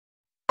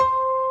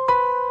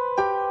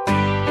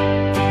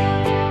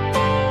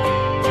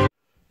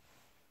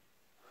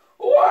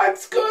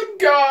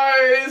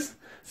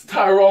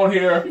Tyrone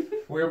here.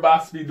 We're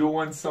about to be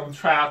doing some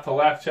try not to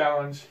laugh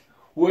challenge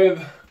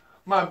with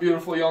my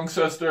beautiful young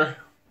sister.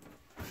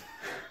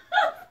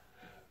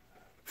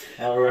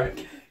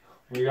 Alright,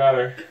 we got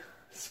our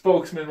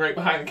spokesman right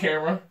behind the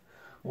camera.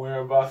 We're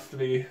about to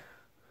be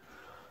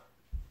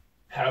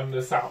having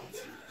this out.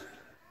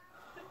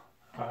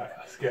 Alright,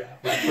 let's get it.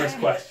 The first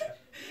question.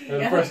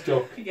 The first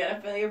joke. You gotta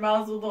fill your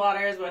mouth with water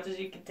as much as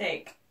you can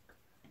take.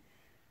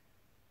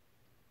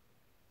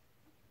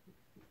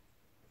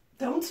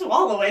 Don't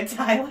swallow it,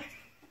 Tyler.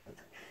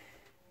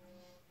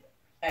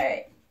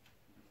 Alright.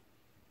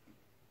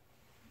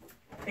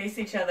 Face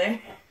each other.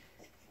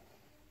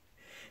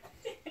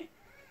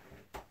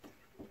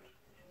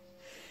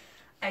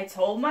 I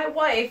told my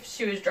wife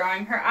she was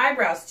drawing her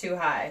eyebrows too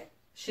high.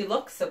 She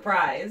looked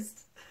surprised.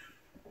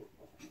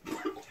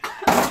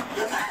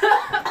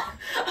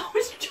 I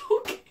was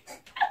joking.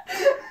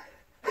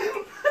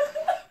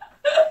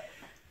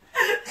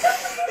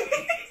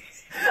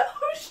 I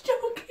was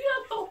joking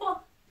on the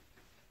wall.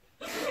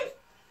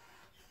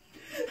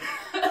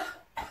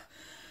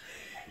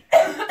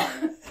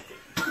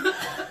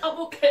 I'm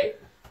okay.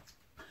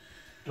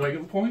 Do I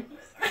get the point?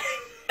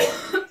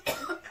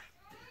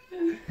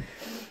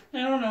 I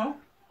don't know.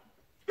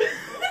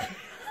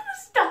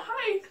 Stop.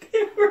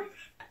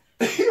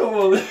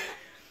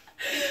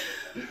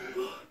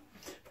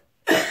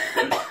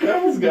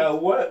 That was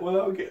got wet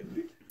without getting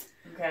me.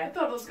 Okay. I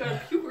thought I was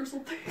gonna puke or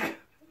something.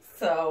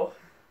 So,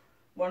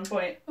 1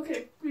 point.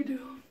 Okay, redo.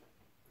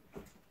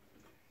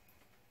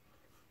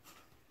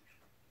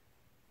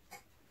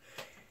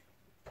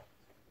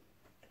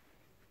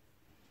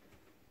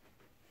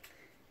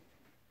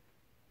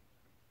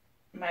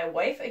 My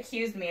wife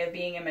accused me of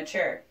being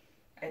immature.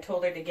 I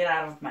told her to get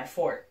out of my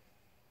fort.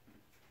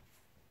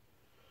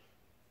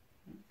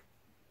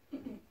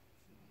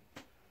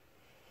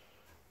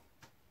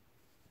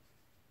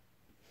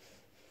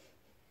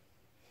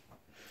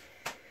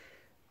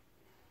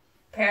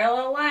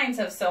 Parallel lines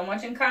have so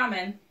much in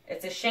common,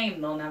 it's a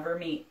shame they'll never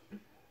meet.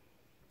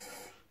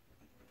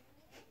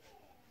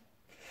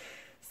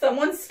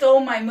 Someone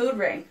stole my mood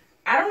ring.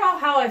 I don't know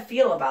how I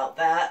feel about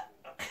that.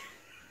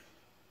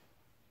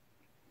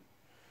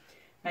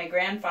 My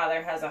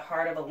grandfather has a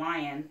heart of a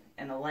lion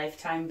and a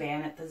lifetime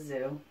ban at the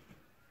zoo.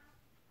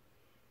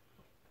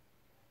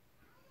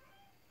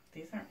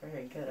 These aren't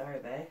very good, are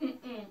they?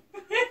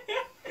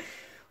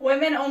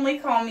 Women only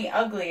call me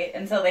ugly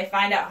until they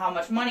find out how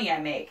much money I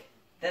make.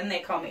 Then they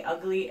call me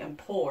ugly and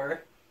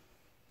poor.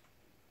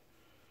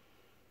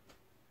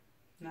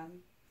 None?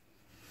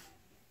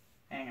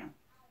 Hang on.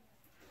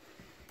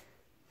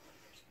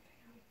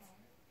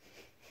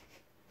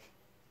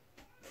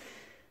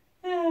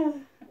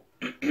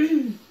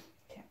 Okay.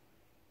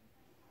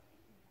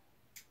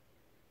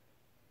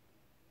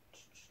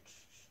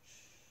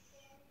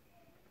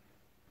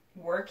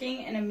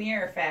 Working in a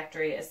mirror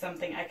factory is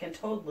something I can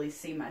totally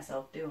see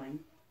myself doing.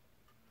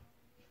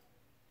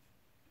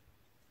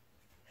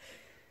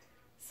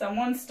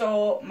 Someone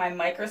stole my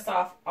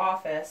Microsoft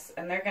Office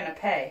and they're gonna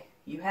pay.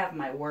 You have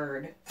my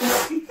word.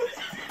 You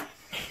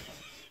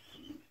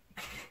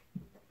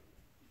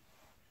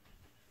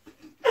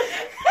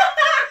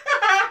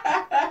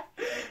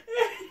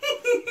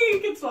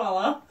can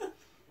swallow.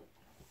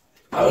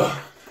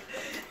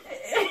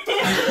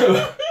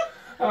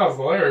 That was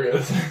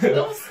hilarious. That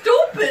was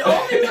stupid.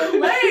 All these are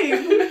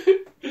lame.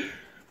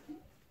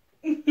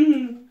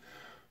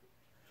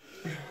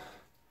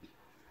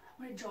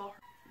 My jaw hurts.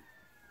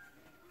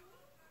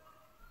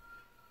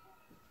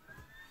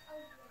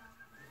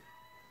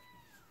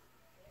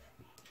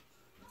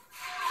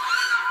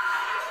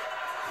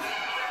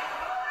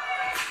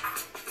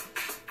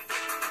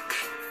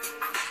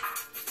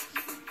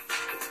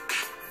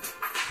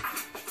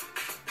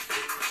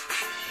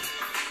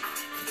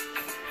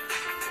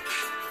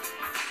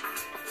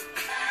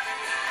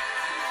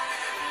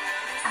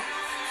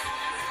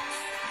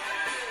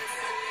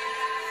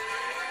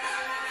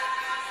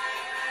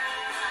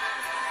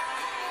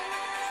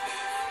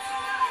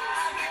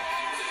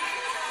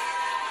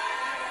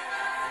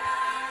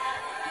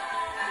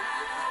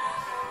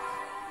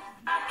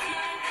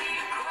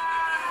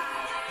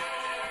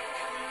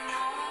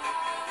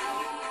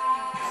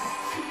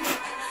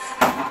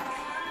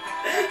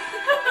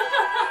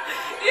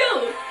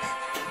 Ew!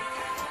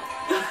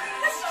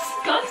 That's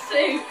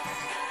disgusting!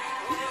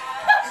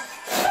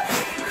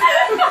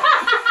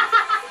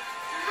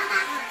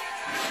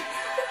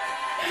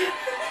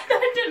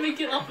 That didn't make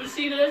it off what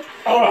she did.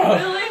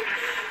 Really?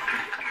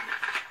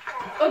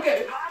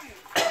 Okay.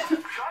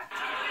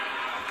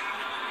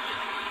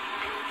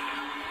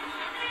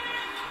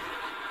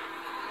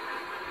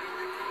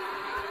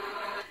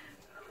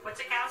 What's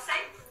a cow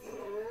say?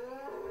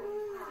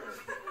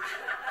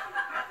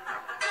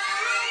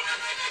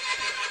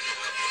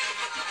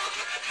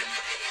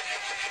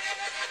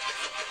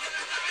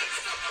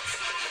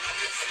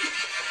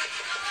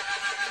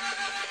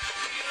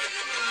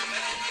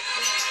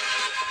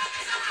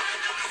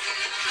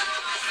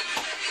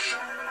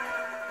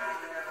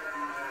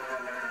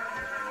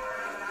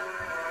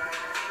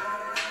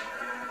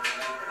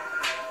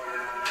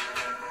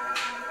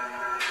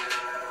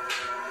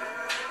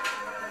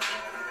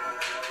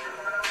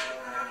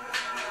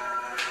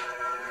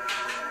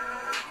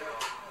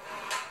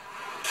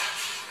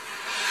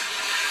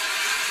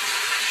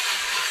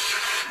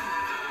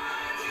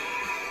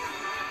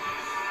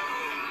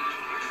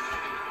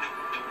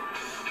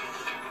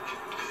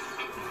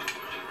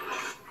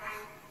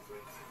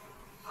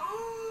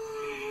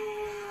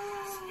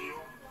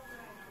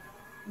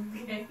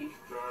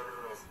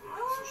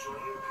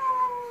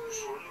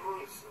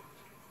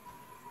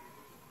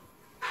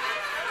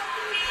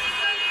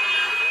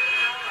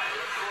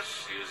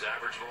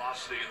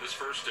 velocity in this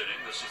first inning.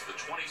 This is the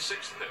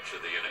 26th pitch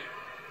of the inning.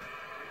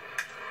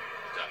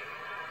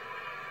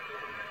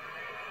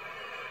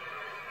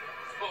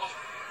 Oh,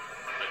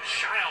 a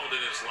child in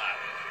his lap.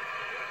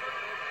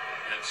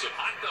 And some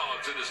hot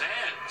dogs in his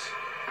hands.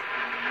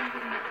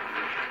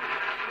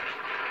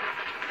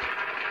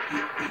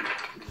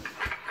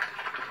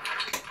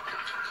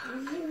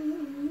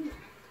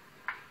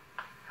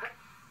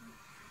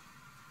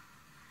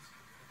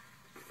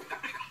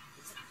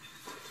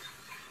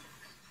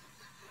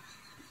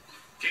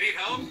 Do you need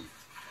help?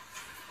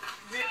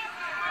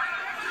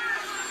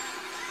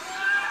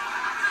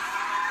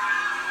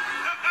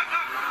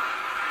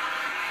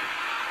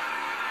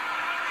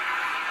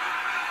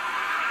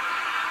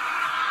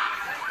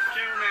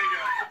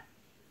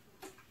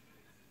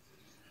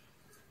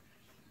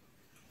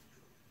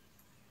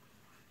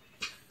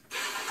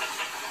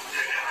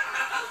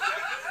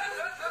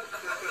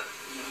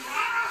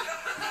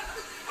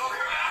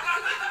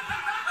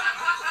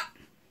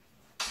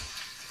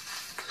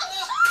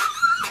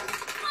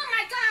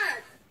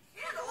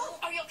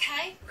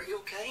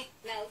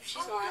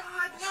 She's not.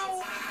 God,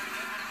 no.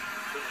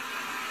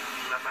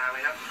 Làm bài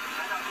mày đó.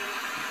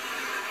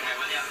 Ngày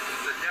mới đẹp.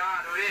 Giật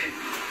cho thôi đi.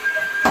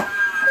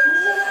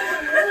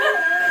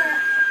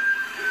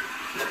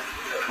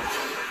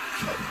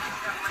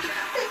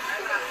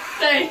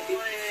 Thanks.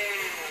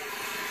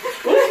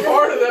 What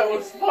part of that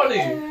was funny?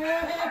 I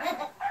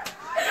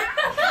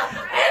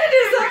had to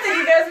do something.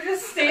 You guys were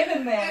just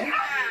standing there.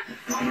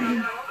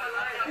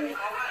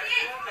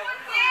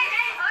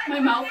 My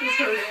mouth is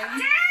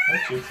hurting.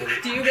 That's just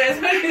it. Do you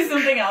guys want to do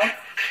something else?